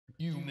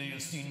You may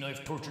have seen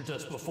knife torture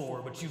tests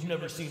before, but you've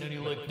never seen any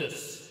like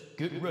this.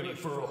 Get ready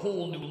for a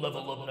whole new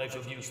level of knife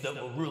abuse that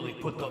will really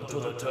put them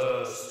to the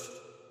test.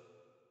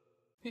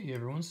 Hey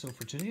everyone, so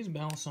for today's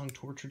Balisong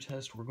torture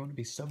test, we're going to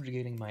be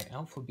subjugating my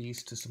alpha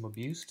beast to some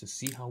abuse to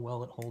see how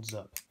well it holds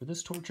up. For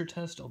this torture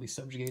test, I'll be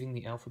subjugating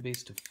the alpha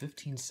beast to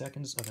 15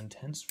 seconds of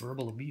intense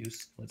verbal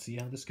abuse. Let's see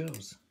how this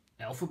goes.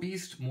 Alpha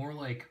beast? More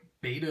like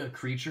beta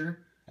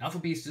creature? Alpha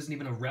beast isn't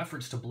even a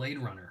reference to Blade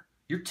Runner.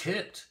 You're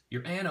tipped.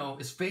 Your anno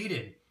is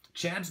faded.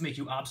 Chabs make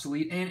you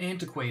obsolete and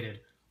antiquated.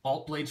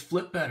 Alt blades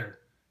flip better.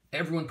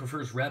 Everyone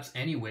prefers reps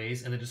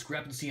anyways, and the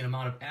discrepancy in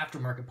amount of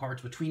aftermarket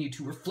parts between you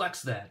two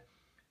reflects that.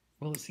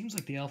 Well, it seems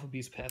like the alpha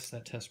beast passed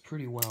that test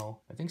pretty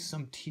well. I think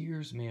some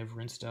tears may have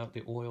rinsed out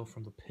the oil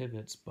from the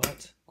pivots,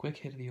 but quick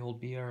hit of the old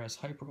BRS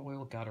Hyper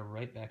Oil got her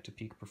right back to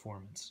peak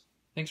performance.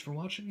 Thanks for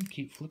watching,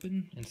 keep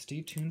flipping, and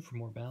stay tuned for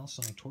more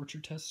Balisong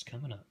torture tests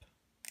coming up.